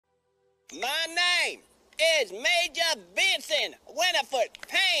My name is Major Benson Winifred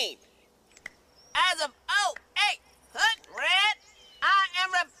Payne. As of 0800, I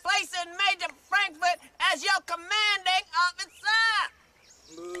am replacing Major Frankfurt as your commanding officer.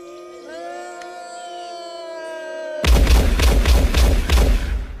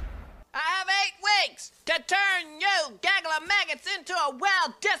 I have 8 weeks to turn you gaggle of maggots into a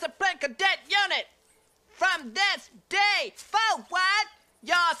well-disciplined cadet unit. From this day forward,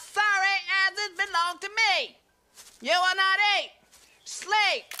 your sorry asses belong to me. You will not eat,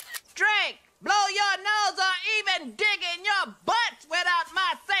 sleep, drink, blow your nose, or even dig in your butts without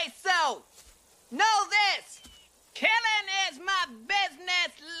my say-so. Know this. Killing is my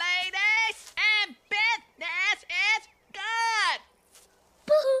business, ladies, and business is good.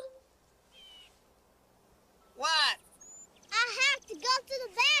 Boo-hoo. What? I have to go to the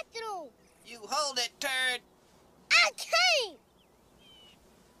bathroom. You hold it, turd. I can't.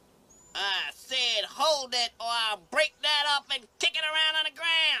 I said hold it or I'll break that up and kick it around on the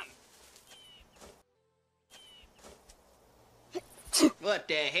ground. What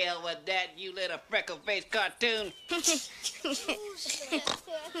the hell was that, you little freckle-faced cartoon?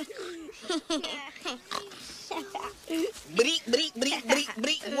 Bleep, bleep, bleep, bleep,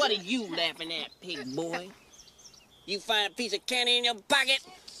 bleep. What are you laughing at, pig boy? You find a piece of candy in your pocket?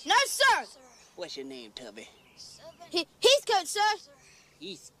 No, sir. What's your name, Tubby? He's good, sir.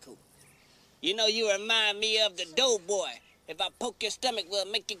 He's cool. You know, you remind me of the doughboy. If I poke your stomach, we'll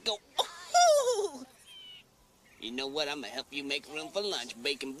make you go, ooh. You know what? I'm gonna help you make room for lunch,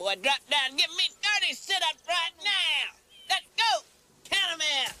 bacon boy. Drop down, give me 30 sit-ups right now. Let's go. Count 'em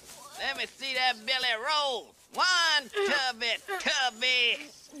out. Let me see that belly roll. 1, Tubby.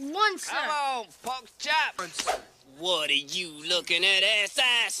 1, sir. Come on, pork chop. What are you looking at,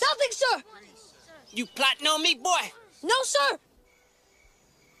 ass? Nothing, sir. You plotting on me, boy? No, sir.